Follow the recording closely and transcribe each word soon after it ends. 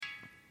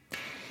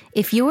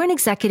If you're an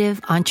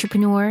executive,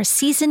 entrepreneur,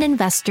 seasoned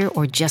investor,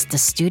 or just a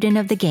student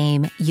of the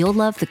game, you'll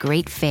love The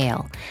Great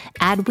Fail,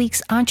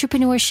 Adweek's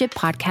entrepreneurship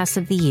podcast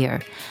of the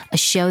year, a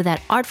show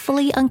that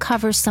artfully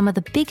uncovers some of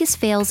the biggest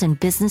fails in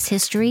business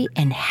history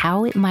and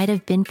how it might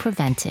have been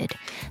prevented.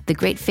 The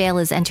Great Fail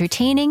is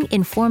entertaining,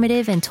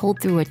 informative, and told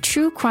through a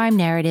true crime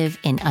narrative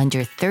in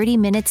under 30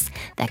 minutes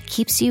that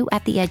keeps you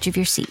at the edge of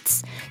your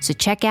seats. So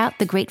check out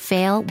The Great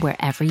Fail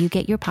wherever you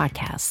get your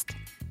podcast.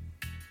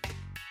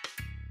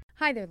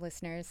 Hi there,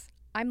 listeners.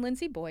 I'm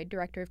Lindsay Boyd,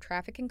 Director of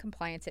Traffic and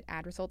Compliance at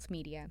Ad Results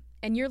Media,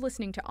 and you're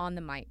listening to On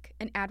the Mic,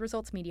 an Ad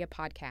Results Media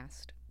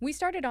podcast. We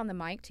started On the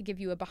Mic to give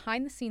you a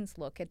behind-the-scenes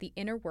look at the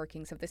inner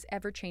workings of this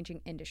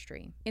ever-changing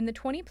industry. In the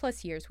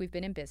 20-plus years we've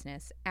been in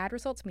business, Ad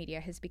Results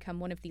Media has become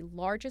one of the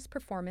largest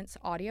performance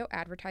audio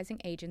advertising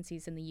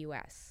agencies in the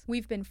U.S.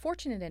 We've been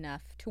fortunate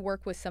enough to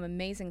work with some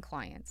amazing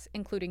clients,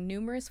 including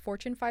numerous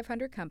Fortune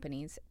 500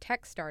 companies,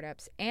 tech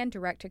startups, and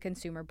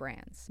direct-to-consumer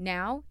brands.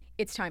 Now,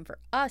 it's time for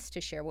us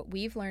to share what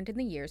we've learned in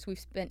the years we've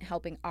spent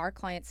helping our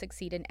clients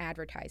succeed in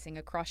advertising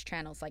across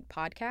channels like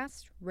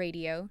podcasts,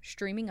 radio,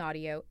 streaming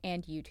audio,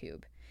 and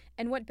YouTube.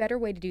 And what better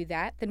way to do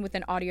that than with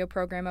an audio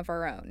program of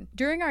our own?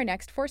 During our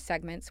next 4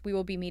 segments, we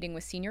will be meeting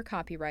with senior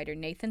copywriter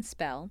Nathan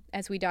Spell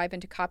as we dive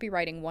into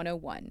Copywriting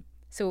 101.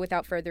 So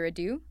without further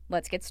ado,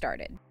 let's get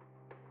started.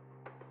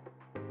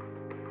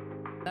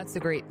 That's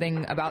the great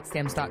thing about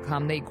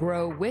Stamps.com. They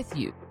grow with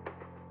you.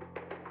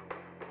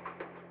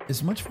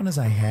 As much fun as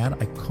I had,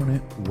 I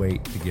couldn't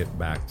wait to get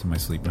back to my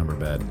Sleep Number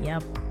bed.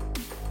 Yep.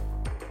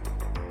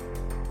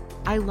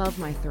 I love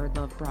my Third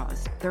Love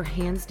bras. They're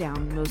hands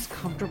down the most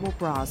comfortable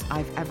bras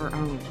I've ever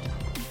owned.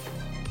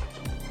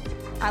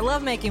 I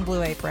love making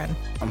Blue Apron.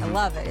 I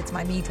love it. It's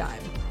my me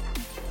time.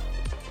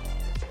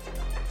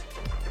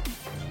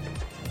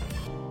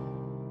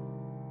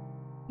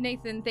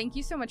 Nathan, thank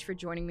you so much for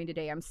joining me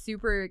today. I'm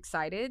super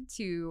excited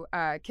to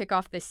kick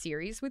off this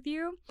series with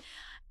you.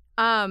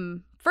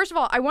 First of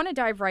all, I want to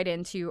dive right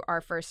into our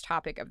first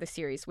topic of the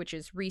series, which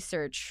is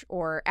research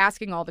or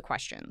asking all the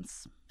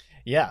questions.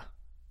 Yeah,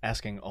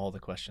 asking all the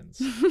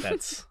questions.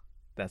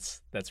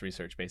 That's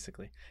research,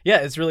 basically. Yeah,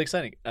 it's really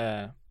exciting.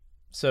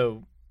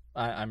 So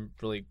I'm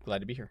really glad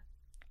to be here.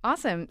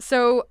 Awesome.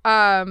 So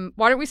why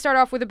don't we start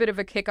off with a bit of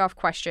a kickoff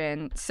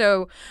question?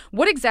 So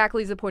what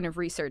exactly is the point of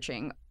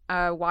researching?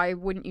 Why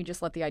wouldn't you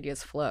just let the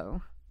ideas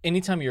flow?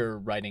 Anytime you're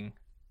writing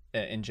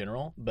in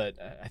general, but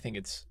I think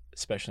it's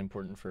especially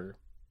important for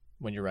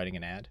when you're writing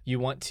an ad, you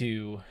want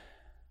to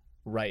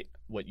write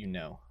what you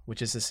know,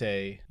 which is to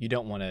say you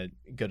don't want to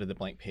go to the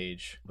blank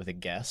page with a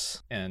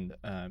guess. And,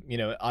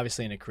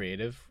 obviously in a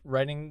creative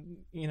writing,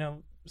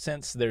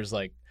 sense, there's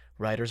like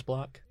writer's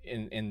block.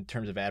 In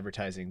terms of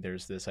advertising,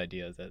 there's this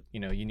idea that,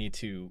 you need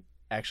to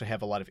actually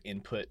have a lot of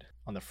input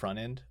on the front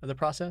end of the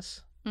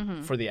process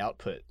for the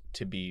output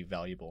to be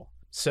valuable.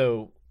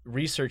 So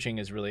researching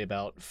is really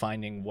about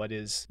finding what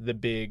is the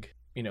big,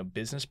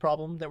 business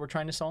problem that we're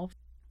trying to solve,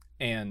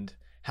 and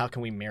how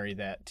can we marry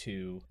that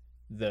to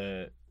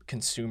the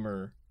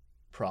consumer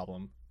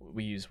problem.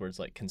 We use words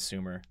like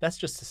consumer. That's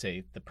just to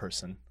say the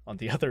person on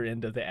the other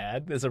end of the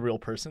ad. There's a real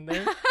person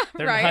there.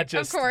 They're right, not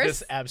just of course.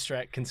 This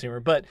abstract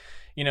consumer. But,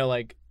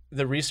 like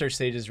the research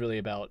stage is really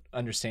about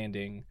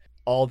understanding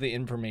all the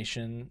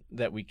information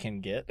that we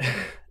can get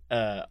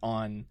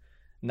on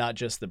not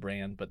just the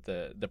brand, but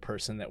the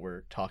person that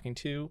we're talking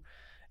to.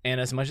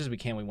 And as much as we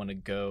can, we want to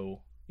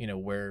go,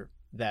 where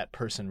that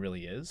person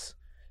really is.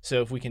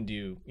 So if we can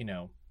do,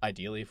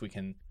 ideally, if we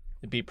can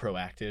be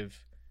proactive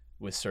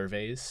with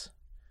surveys,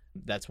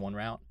 that's one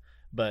route.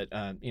 But,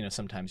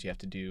 sometimes you have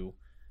to do,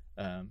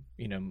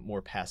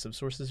 more passive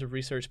sources of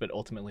research. But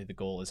ultimately, the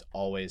goal is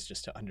always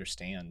just to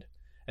understand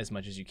as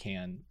much as you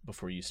can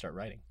before you start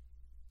writing.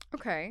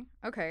 Okay.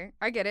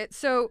 I get it.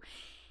 So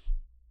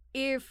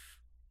if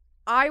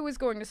I was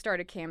going to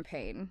start a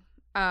campaign,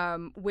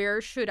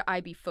 where should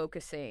I be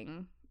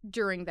focusing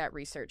during that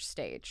research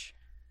stage?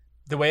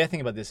 The way I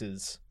think about this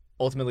is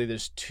ultimately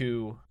there's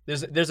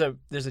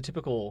a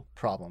typical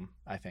problem,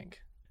 I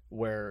think,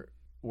 where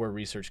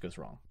research goes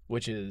wrong,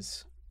 which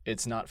is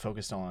it's not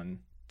focused on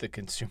the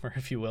consumer,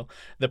 if you will,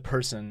 the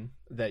person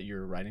that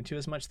you're writing to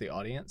as much, the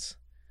audience.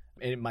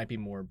 It might be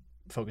more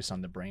focused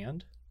on the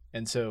brand.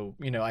 And so,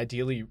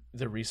 ideally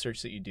the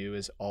research that you do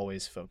is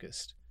always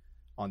focused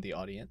on the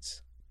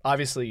audience.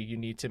 Obviously, you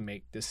need to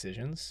make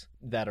decisions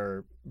that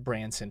are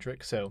brand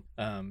centric. So,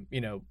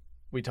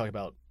 we talk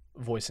about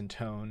voice and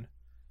tone.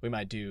 We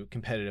might do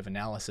competitive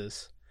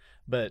analysis,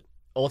 but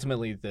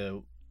ultimately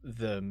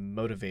the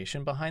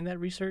motivation behind that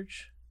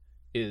research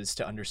is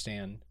to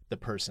understand the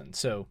person.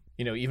 So,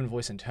 even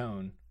voice and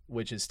tone,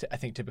 which is I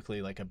think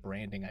typically like a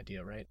branding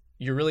idea, right?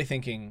 You're really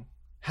thinking,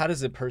 how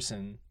does the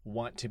person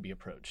want to be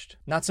approached?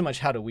 Not so much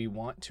how do we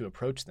want to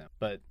approach them,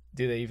 but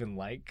do they even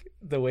like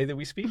the way that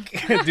we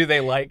speak? Do they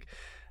like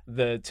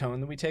the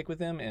tone that we take with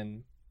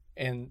them?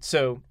 And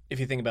so if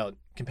you think about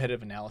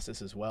competitive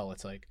analysis as well,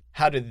 it's like,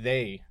 how do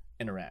they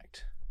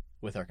interact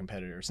with our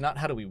competitors? Not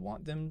how do we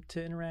want them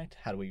to interact?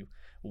 How do we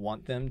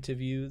want them to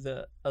view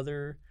the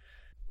other,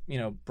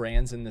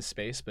 brands in this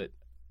space? But,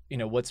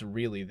 what's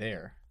really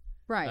there.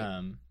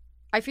 Right.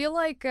 I feel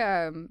like,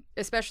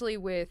 especially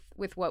with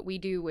what we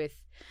do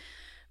with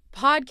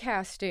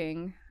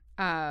podcasting,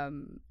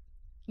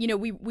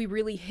 we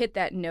really hit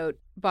that note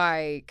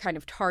by kind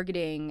of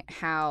targeting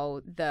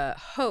how the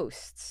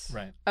hosts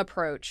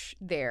approach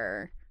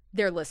their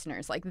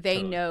listeners. Like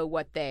they know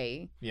what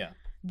they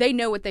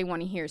know what they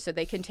want to hear, so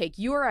they can take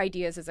your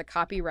ideas as a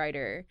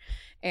copywriter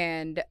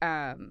and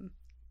kind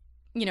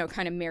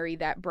of marry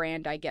that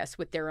brand, I guess,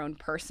 with their own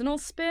personal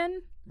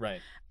spin.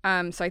 Right.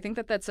 So I think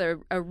that's a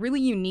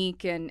really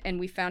unique and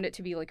we found it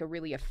to be like a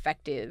really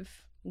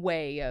effective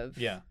way of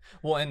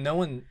Well, and no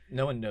one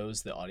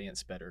knows the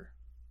audience better,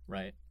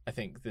 right? I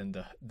think than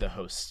the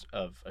hosts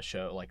of a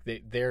show. Like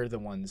they're the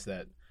ones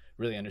that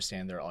really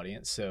understand their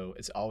audience. So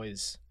it's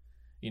always,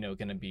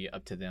 going to be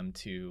up to them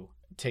to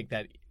take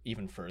that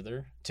even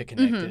further, to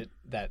connect it,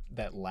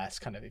 that last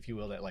kind of, if you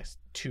will, that like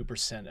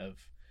 2%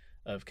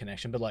 of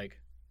connection. But like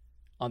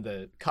on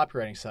the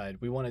copywriting side,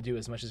 we want to do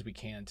as much as we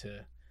can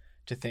to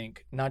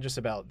think not just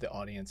about the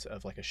audience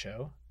of like a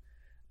show,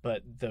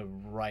 but the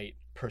right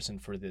person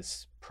for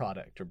this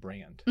product or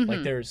brand.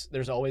 Like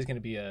there's always going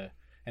to be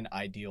an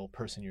ideal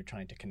person you're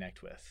trying to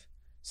connect with.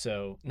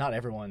 So not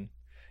everyone,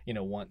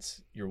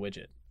 wants your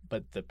widget,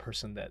 but the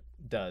person that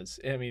does,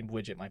 I mean,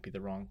 widget might be the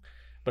wrong,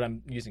 but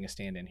I'm using a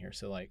stand-in here.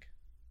 So like,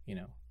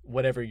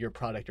 whatever your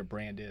product or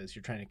brand is,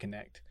 you're trying to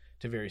connect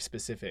to a very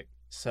specific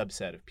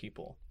subset of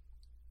people.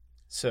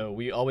 So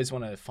we always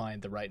want to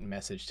find the right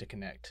message to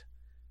connect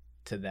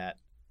to that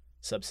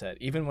subset,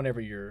 even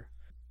whenever you're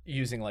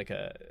using like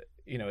a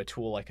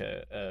tool like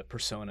a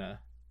persona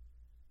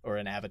or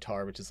an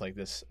avatar, which is like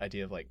this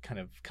idea of like kind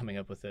of coming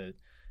up with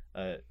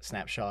a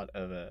snapshot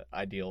of an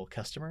ideal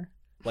customer.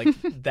 Like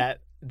that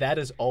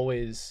is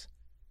always,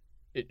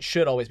 it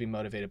should always be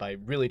motivated by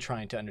really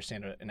trying to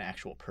understand an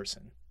actual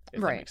person,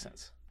 if that makes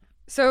sense.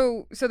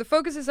 So the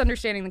focus is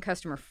understanding the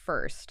customer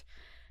first.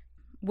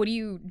 What do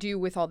you do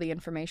with all the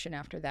information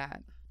after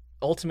that?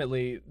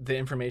 Ultimately, the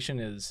information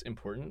is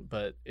important,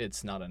 but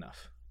it's not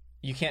enough.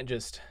 You can't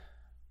just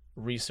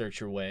research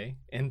your way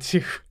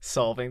into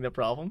solving the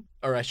problem.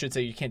 Or I should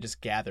say, you can't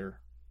just gather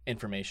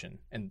information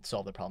and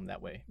solve the problem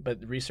that way. But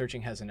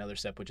researching has another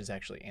step, which is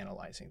actually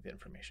analyzing the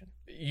information.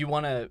 You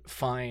want to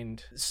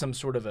find some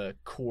sort of a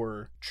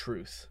core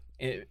truth.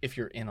 If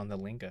you're in on the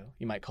lingo,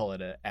 you might call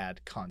it an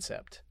ad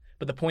concept.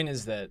 But the point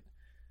is that,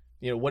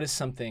 what is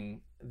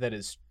something that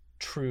is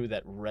true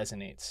that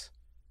resonates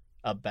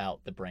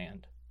about the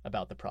brand,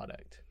 about the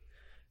product?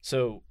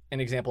 So an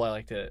example I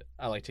like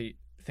to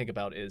think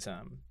about is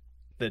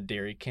the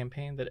dairy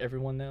campaign that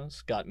everyone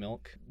knows, Got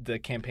Milk, the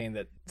campaign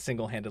that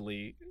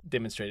single-handedly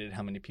demonstrated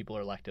how many people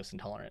are lactose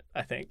intolerant.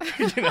 I think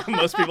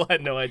most people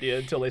had no idea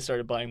until they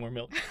started buying more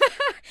milk.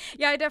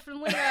 Yeah, I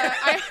definitely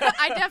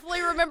I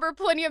definitely remember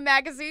plenty of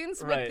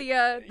magazines with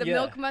the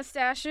milk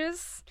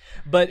mustaches.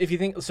 But if you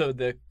think, so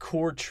the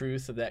core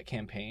truth of that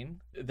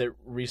campaign that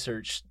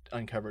research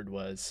uncovered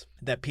was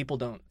that people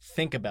don't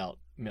think about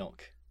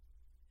milk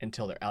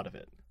until they're out of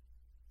it.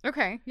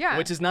 Okay, yeah.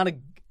 Which is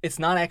it's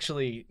not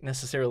actually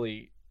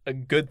necessarily a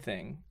good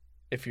thing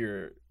if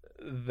you're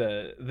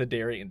the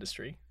dairy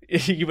industry.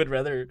 You would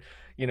rather,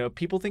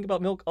 people think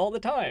about milk all the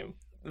time.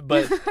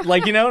 But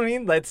like, you know what I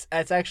mean? That's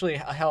actually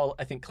how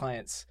I think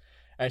clients,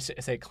 I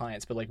say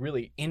clients, but like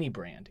really any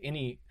brand,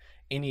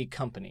 any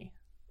company,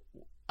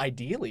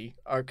 ideally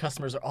our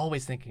customers are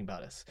always thinking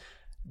about us.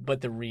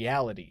 But the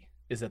reality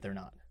is that they're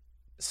not.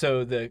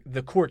 So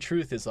the core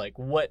truth is like,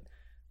 what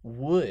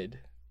would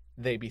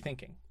they be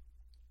thinking?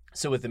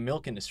 So with the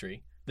milk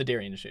industry, the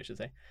dairy industry, I should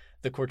say,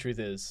 the core truth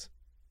is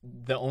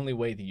the only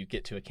way that you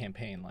get to a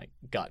campaign like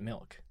Got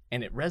Milk.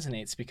 And it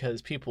resonates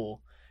because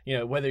people,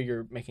 whether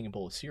you're making a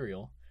bowl of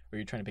cereal or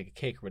you're trying to bake a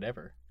cake or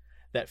whatever,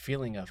 that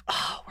feeling of,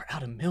 we're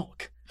out of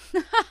milk.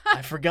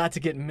 I forgot to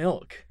get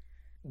milk.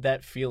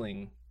 That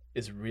feeling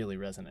is really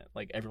resonant.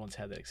 Like everyone's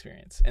had that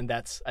experience. And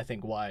that's, I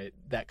think, why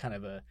that kind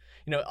of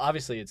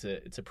obviously it's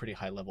a pretty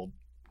high level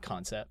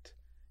concept,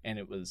 and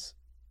it was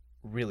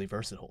really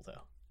versatile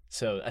though.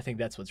 So I think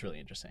that's what's really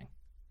interesting.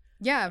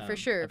 Yeah, for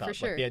sure. Like,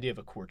 the idea of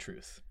a core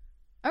truth.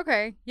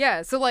 Okay.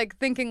 Yeah. So like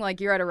thinking like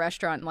you're at a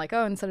restaurant and like,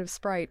 oh, instead of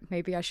Sprite,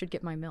 maybe I should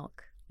get my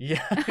milk.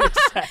 Yeah.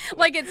 Exactly.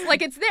 like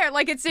it's there.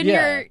 Like it's in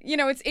your,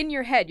 it's in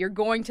your head. You're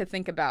going to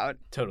think about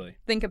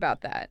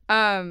that.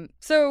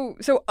 So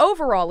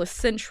overall,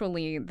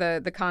 essentially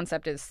the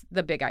concept is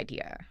the big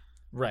idea.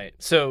 Right.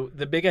 So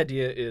the big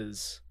idea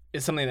is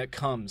something that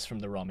comes from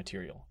the raw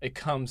material. It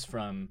comes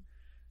from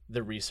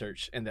the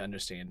research and the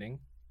understanding.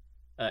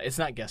 It's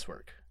not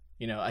guesswork.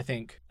 I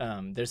think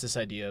there's this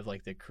idea of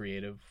like the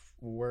creative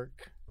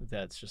work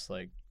that's just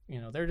like,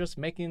 they're just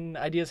making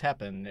ideas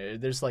happen.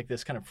 There's like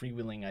this kind of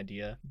freewheeling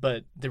idea.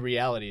 But the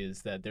reality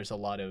is that there's a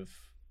lot of,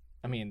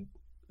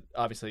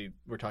 obviously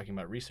we're talking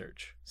about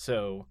research.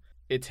 So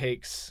it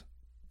takes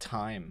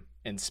time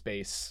and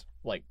space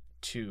like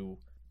to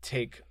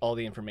take all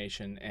the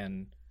information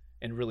and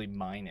really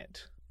mine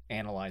it,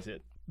 analyze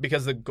it.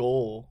 Because the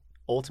goal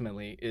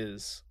ultimately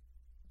is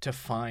to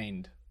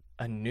find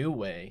a new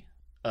way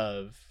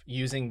of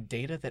using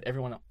data that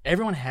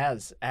everyone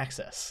has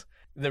access.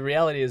 The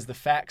reality is the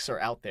facts are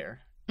out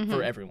there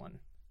for everyone.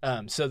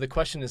 So the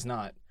question is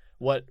not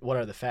what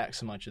are the facts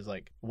so much as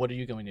like, what are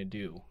you going to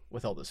do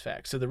with all those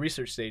facts? So the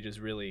research stage is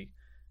really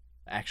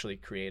actually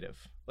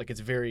creative. Like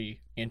it's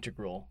very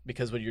integral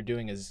because what you're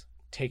doing is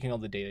taking all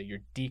the data, you're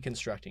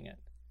deconstructing it,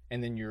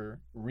 and then you're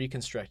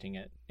reconstructing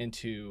it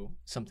into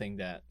something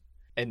that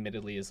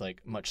admittedly is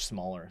like much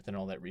smaller than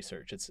all that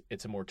research.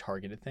 It's a more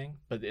targeted thing,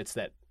 but it's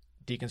that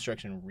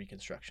deconstruction and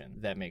reconstruction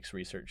that makes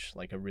research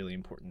like a really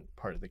important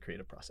part of the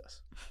creative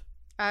process.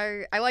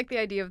 I like the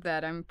idea of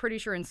that. I'm pretty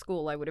sure in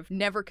school I would have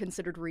never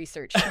considered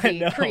research to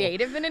be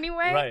creative in any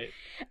way.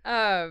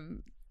 Right.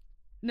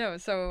 No,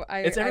 so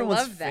it's I everyone's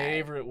love that.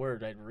 favorite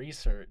word, right?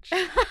 Research.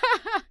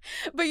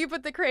 But you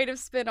put the creative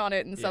spin on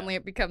it and suddenly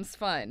it becomes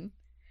fun.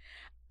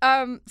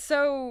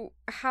 So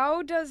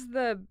how does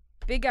the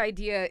big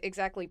idea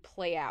exactly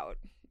play out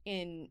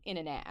in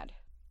an ad?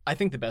 I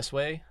think the best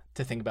way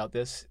to think about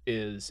this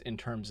is in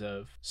terms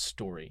of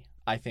story.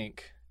 I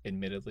think,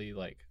 admittedly,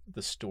 like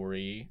the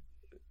story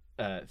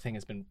thing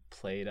has been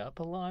played up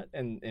a lot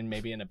and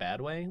maybe in a bad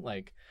way.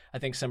 Like I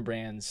think some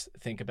brands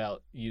think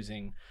about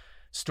using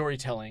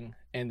storytelling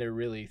and they're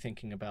really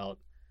thinking about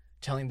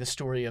telling the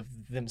story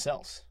of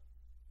themselves.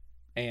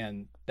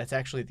 And that's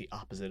actually the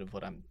opposite of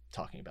what I'm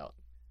talking about.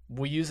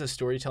 We use a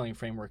storytelling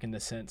framework in the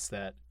sense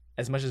that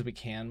as much as we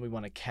can, we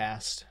want to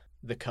cast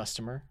the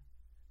customer,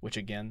 which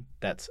again,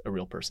 that's a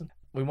real person.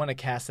 We want to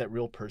cast that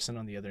real person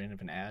on the other end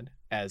of an ad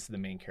as the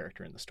main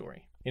character in the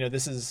story. You know,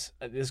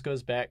 this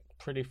goes back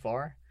pretty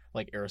far,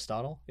 like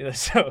Aristotle. You know,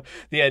 so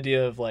the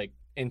idea of like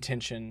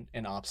intention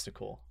and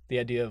obstacle, the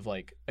idea of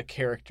like a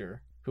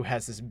character who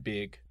has this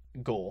big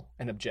goal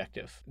and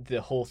objective.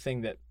 The whole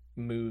thing that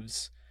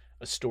moves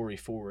a story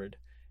forward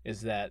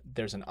is that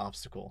there's an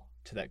obstacle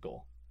to that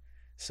goal.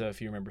 So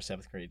if you remember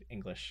 7th grade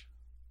English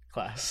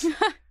class.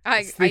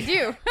 I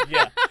do.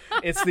 Yeah.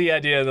 It's the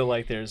idea that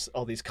like there's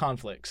all these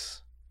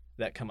conflicts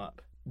that come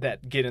up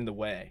that get in the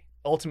way.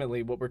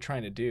 Ultimately, what we're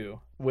trying to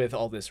do with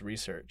all this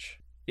research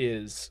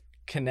is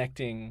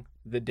connecting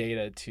the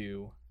data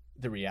to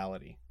the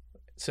reality.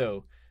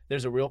 So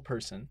there's a real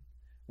person.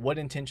 What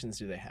intentions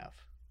do they have?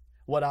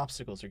 What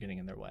obstacles are getting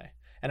in their way?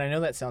 And I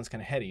know that sounds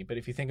kind of heady, but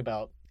if you think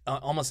about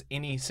almost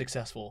every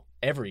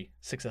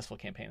successful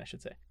campaign, I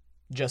should say,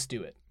 Just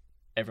Do It.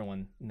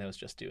 Everyone knows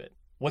Just Do It.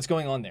 What's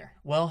going on there?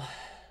 Well,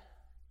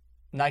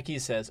 Nike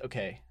says,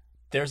 okay,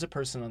 there's a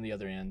person on the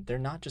other end. They're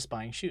not just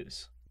buying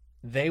shoes.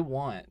 They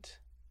want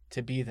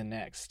to be the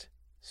next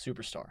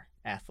superstar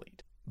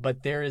athlete.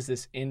 But there is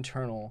this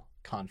internal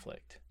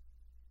conflict.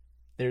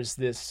 There's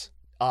this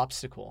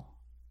obstacle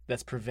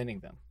that's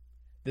preventing them,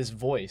 this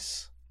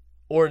voice,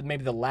 or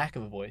maybe the lack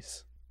of a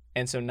voice.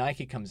 And so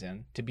Nike comes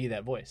in to be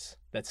that voice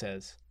that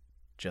says,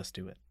 just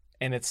do it.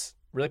 And it's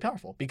really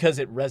powerful because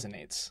it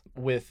resonates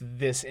with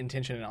this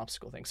intention and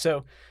obstacle thing.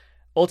 So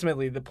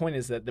ultimately, the point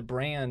is that the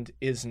brand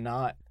is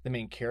not the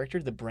main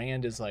character. The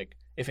brand is like,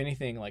 if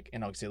anything, like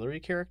an auxiliary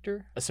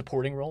character, a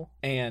supporting role,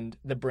 and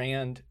the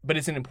brand, but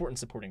it's an important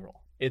supporting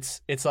role.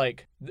 It's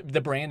like the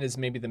brand is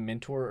maybe the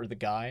mentor or the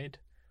guide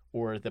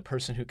or the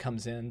person who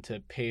comes in to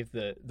pave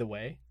the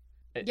way.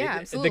 Yeah,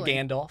 absolutely. The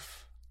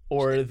Gandalf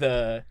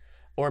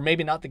or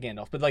maybe not the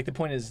Gandalf, but like the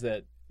point is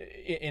that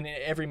in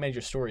every major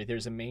story,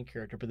 there's a main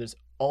character, but there's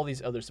all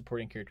these other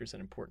supporting characters that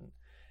are important.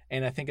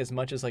 And I think as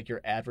much as like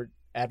your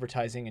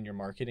advertising and your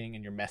marketing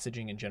and your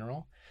messaging in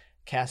general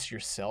cast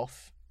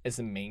yourself as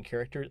the main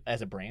character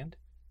as a brand,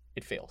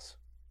 it fails.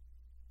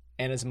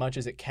 And as much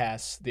as it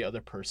casts the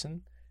other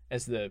person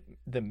as the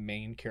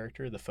main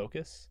character, the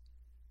focus,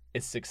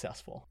 it's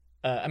successful.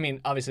 I mean,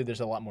 obviously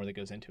there's a lot more that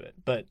goes into it,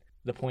 but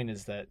the point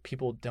is that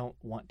people don't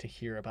want to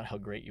hear about how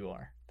great you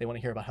are. They want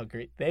to hear about how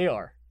great they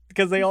are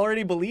because they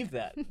already believe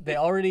that. They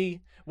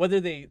already, whether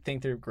they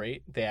think they're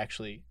great, they're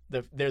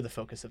the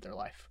focus of their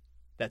life.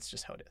 That's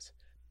just how it is.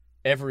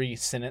 Every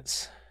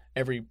sentence,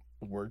 every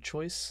word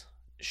choice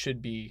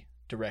should be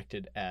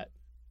directed at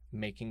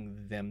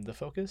making them the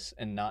focus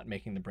and not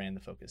making the brand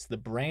the focus. The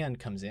brand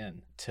comes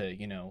in to,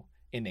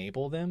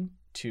 enable them,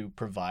 to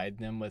provide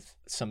them with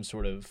some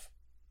sort of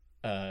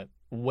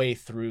way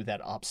through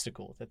that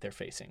obstacle that they're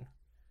facing.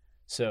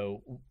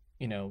 So,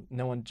 no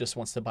one just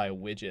wants to buy a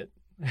widget.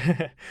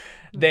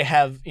 They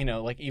have,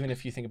 like even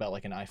if you think about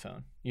like an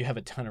iPhone, you have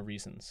a ton of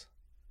reasons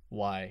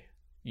why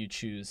you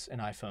choose an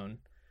iPhone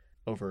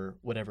over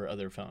whatever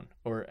other phone.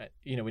 Or,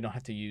 we don't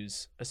have to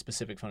use a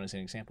specific phone as an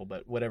example,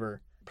 but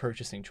whatever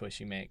purchasing choice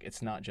you make,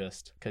 it's not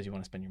just because you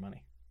want to spend your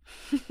money.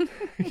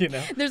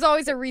 There's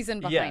always a reason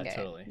behind it. Yeah,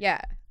 totally.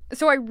 Yeah.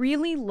 So I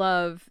really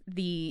love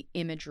the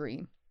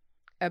imagery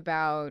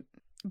about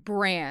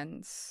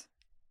brands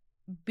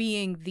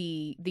being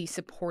the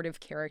supportive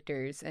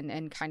characters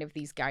and kind of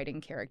these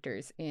guiding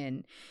characters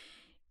in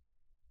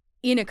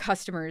a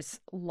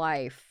customer's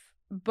life.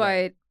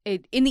 But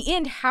in the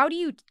end, how do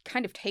you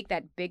kind of take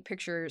that big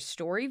picture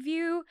story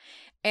view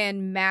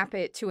and map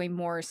it to a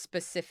more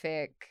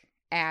specific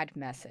ad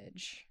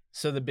message?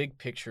 So the big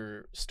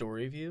picture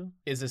story view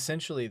is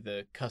essentially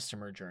the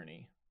customer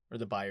journey, or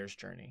the buyer's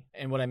journey.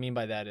 And what I mean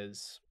by that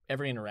is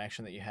every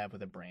interaction that you have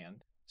with a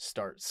brand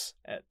starts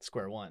at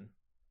square one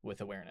with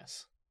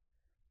awareness.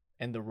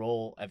 And the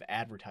role of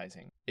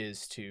advertising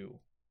is to,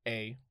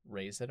 A,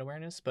 raise that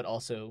awareness, but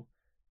also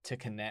to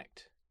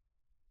connect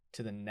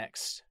to the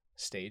next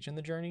stage in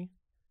the journey,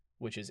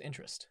 which is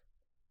interest.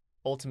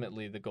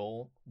 Ultimately, the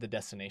goal, the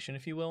destination,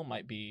 if you will,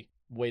 might be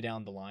way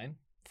down the line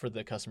for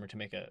the customer to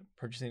make a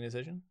purchasing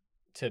decision,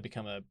 to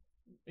become a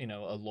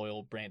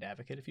loyal brand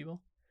advocate, if you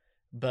will.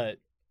 But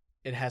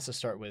it has to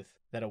start with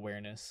that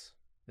awareness,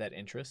 that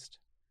interest,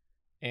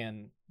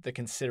 and the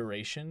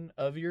consideration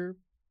of your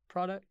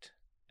product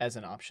as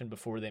an option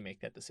before they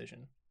make that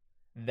decision.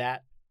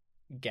 That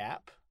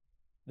gap,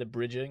 the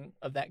bridging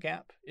of that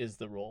gap, is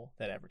the role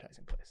that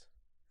advertising plays.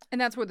 And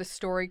that's where the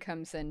story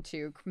comes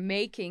into,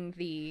 making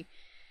the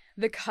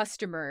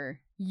customer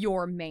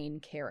your main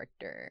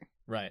character.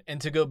 Right.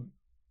 And to go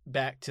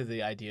back to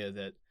the idea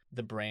that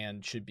the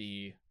brand should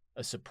be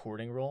a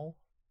supporting role,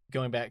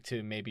 going back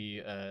to maybe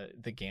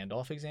the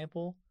Gandalf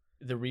example,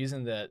 the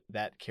reason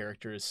that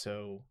character is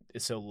so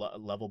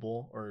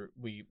lovable, or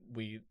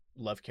we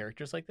love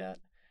characters like that,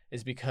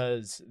 is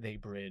because they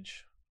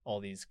bridge all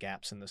these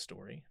gaps in the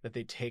story, that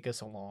they take us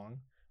along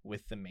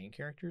with the main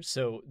characters.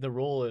 So the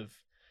role of,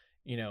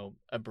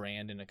 a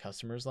brand in a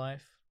customer's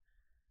life,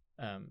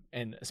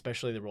 and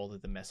especially the role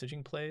that the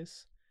messaging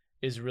plays,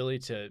 is really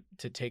to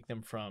take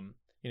them from,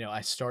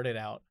 I started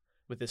out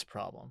with this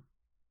problem,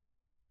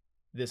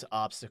 this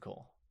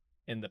obstacle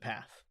in the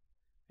path,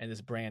 and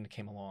this brand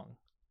came along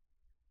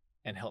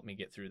and helped me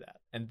get through that.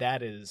 And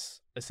that is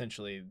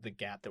essentially the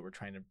gap that we're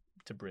trying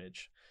to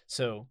bridge.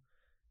 So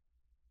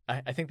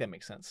I think that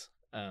makes sense.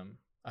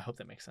 I hope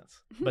that makes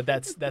sense. But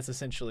that's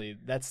essentially,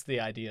 that's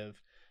the idea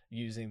of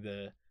using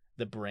the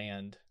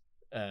brand,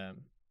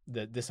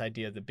 this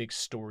idea of the big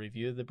story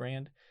view of the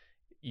brand.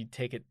 You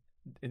take it,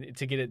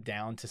 to get it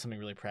down to something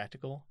really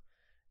practical,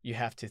 you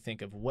have to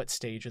think of what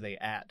stage are they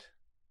at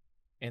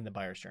in the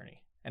buyer's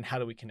journey, and how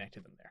do we connect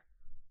to them there.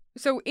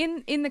 So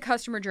in the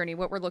customer journey,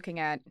 what we're looking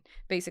at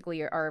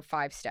basically are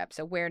 5 steps: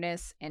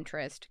 awareness,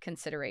 interest,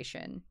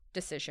 consideration,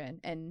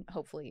 decision, and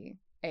hopefully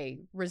a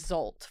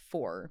result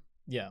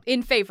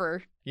in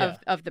favor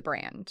of the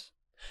brand.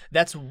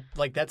 That's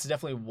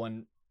definitely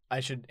one.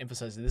 I should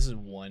emphasize that this is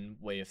one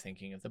way of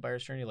thinking of the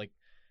buyer's journey. Like,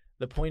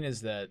 the point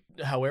is that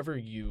however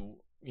you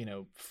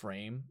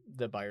frame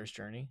the buyer's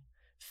journey,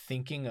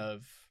 thinking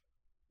of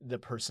the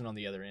person on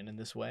the other end in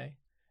this way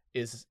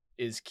is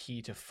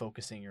key to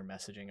focusing your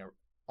messaging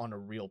on a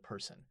real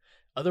person.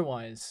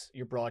 Otherwise,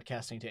 you're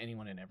broadcasting to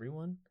anyone and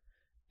everyone,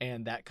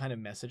 and that kind of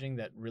messaging,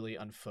 that really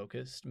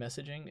unfocused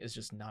messaging, is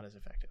just not as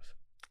effective.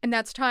 And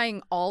that's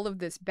tying all of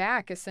this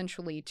back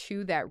essentially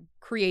to that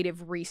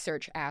creative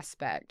research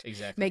aspect.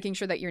 Exactly. Making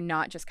sure that you're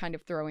not just kind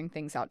of throwing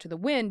things out to the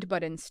wind,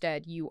 but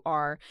instead you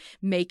are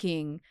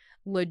making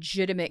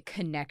legitimate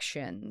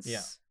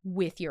connections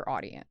with your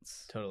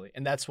audience. Totally.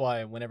 And that's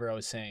why whenever I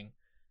was saying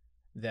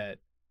that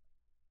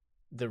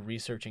the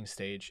researching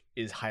stage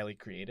is highly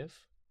creative,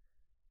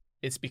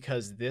 it's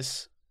because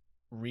this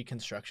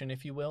reconstruction,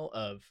 if you will,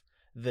 of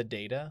the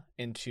data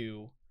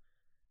into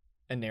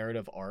a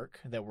narrative arc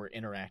that we're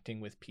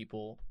interacting with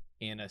people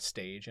in a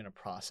stage, in a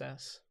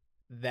process,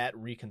 that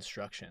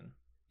reconstruction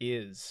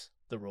is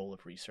the role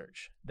of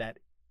research. That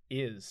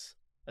is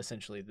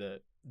essentially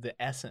the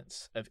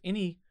essence of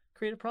any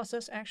creative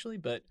process, actually,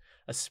 but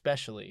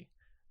especially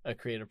a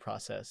creative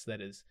process that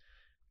is,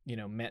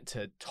 meant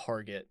to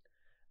target,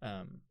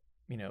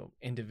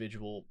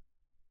 individual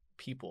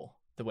people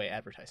the way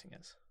advertising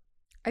is.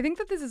 I think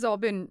that this has all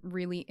been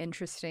really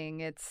interesting.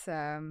 It's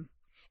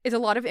a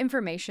lot of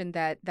information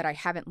that I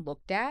haven't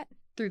looked at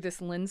through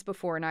this lens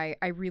before, and I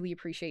really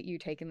appreciate you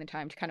taking the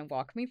time to kind of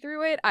walk me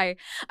through it. I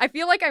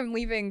feel like I'm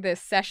leaving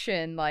this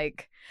session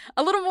like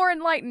a little more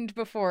enlightened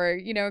before,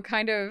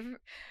 kind of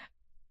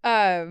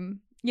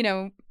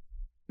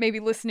maybe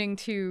listening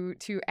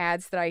to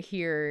ads that I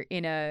hear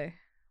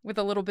with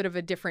a little bit of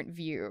a different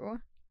view.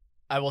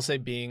 I will say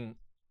being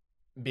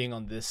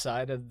on this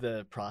side of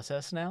the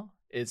process now,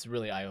 it's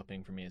really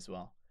eye-opening for me as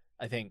well.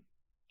 I think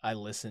I've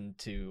listened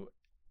to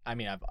a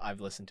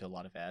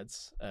lot of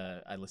ads.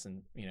 I've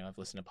listened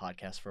to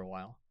podcasts for a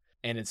while,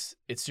 and it's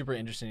super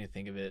interesting to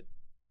think of it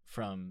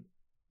from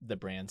the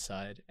brand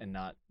side and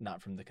not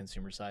from the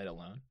consumer side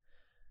alone.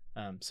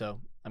 So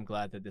I'm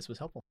glad that this was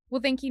helpful.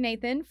 Well, thank you,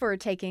 Nathan, for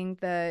taking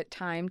the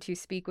time to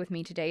speak with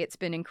me today. It's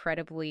been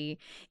incredibly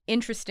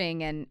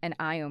interesting and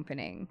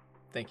eye-opening.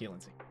 Thank you,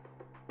 Lindsay.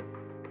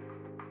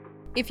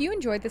 If you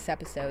enjoyed this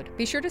episode,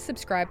 be sure to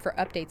subscribe for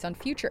updates on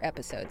future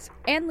episodes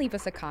and leave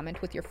us a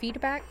comment with your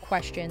feedback,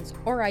 questions,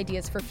 or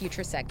ideas for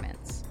future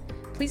segments.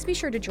 Please be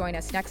sure to join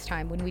us next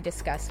time when we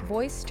discuss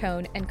voice,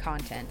 tone, and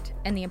content,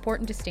 and the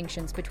important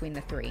distinctions between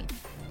the three.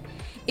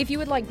 If you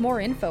would like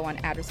more info on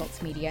Ad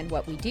Results Media and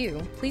what we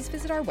do, please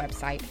visit our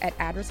website at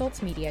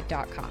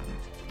adresultsmedia.com.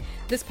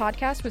 This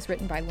podcast was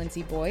written by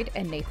Lindsay Boyd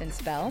and Nathan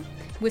Spell,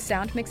 with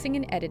sound mixing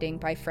and editing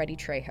by Freddie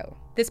Trejo.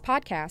 This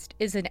podcast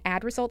is an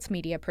Ad Results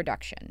Media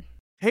production.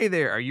 Hey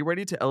there, are you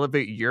ready to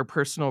elevate your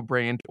personal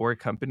brand or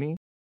company?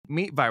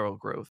 Meet Viral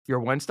Growth,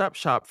 your one-stop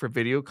shop for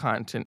video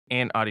content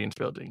and audience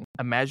building.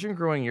 Imagine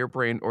growing your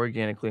brand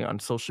organically on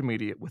social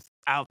media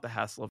without the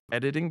hassle of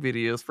editing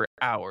videos for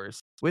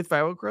hours. With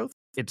Viral Growth,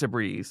 it's a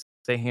breeze.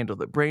 They handle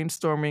the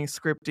brainstorming,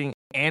 scripting,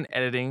 and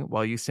editing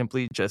while you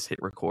simply just hit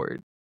record.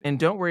 And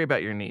don't worry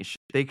about your niche.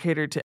 They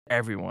cater to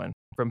everyone,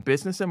 from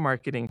business and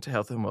marketing to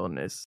health and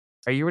wellness.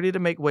 Are you ready to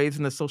make waves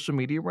in the social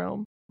media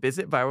realm?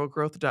 Visit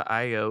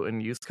viralgrowth.io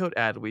and use code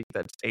ADWEEK,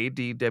 that's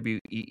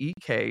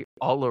ADWEEK,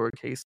 all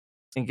lowercase,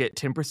 and get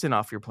 10%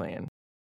 off your plan.